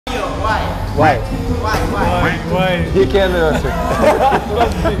Why? Why? He can answer.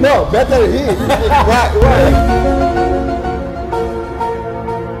 No, better he. Why?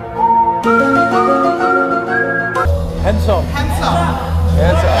 Handsome.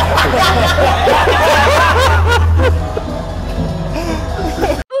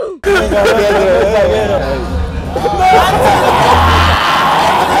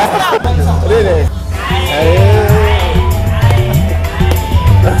 Really?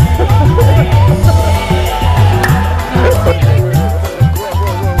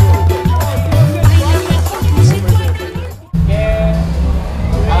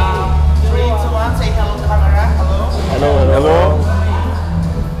 Hello.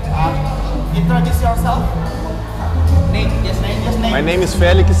 Introduce yourself. Name. My name is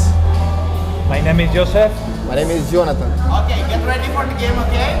Velix. My name is Youseff. My name is Dionathan. Okay, get ready for the game,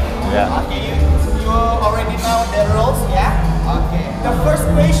 okay? Yeah. Okay, you already know the rules, yeah? Okay. The first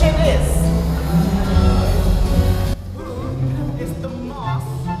question is, who is the most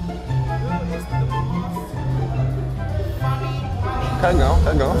funny? Cagão.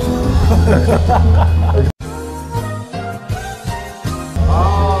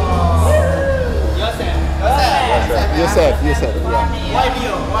 Youseff, yeah. Why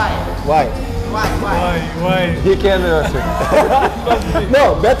Dio? Why? Why? He can answer.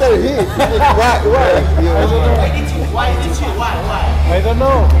 No, better he. Why? Why? I don't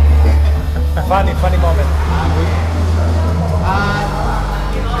know. Funny moment.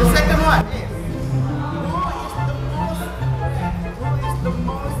 The second one is, who is the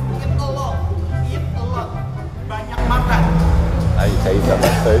most eat a lot, banyak makan? I eat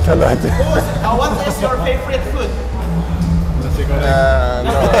a lot. What is your favorite food?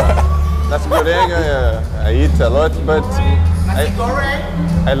 No. Nasi goreng, I eat a lot, but Nasi goreng?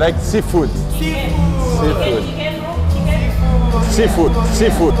 I like seafood. Seafood.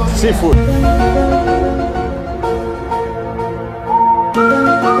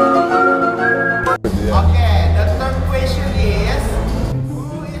 Okay, the third question is,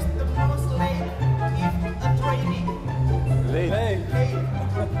 who is the most late if a training? Late.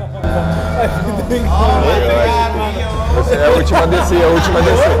 Oh my God, Rio. Essa é a última descer.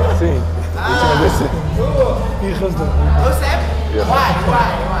 Sim. Última descer. Youseff? Why?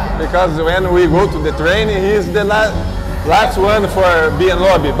 Because when we go to the training, he's the last one for being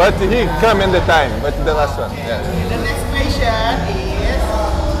lobby, but he come in the time, but the last one. Yeah. The next question is,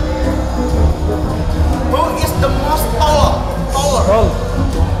 who is the most taller?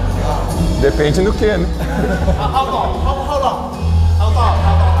 Depende do que, né? How tall?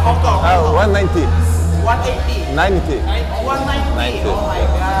 How tall? 190. 180. 90. 190. Oh my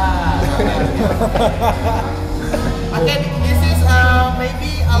God. Okay, this is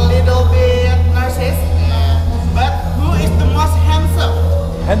maybe a little bit narcissist, but who is the most handsome?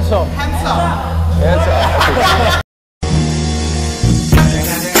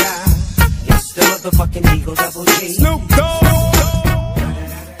 It's the motherfucking Eagle Double G. Snoop Dogg.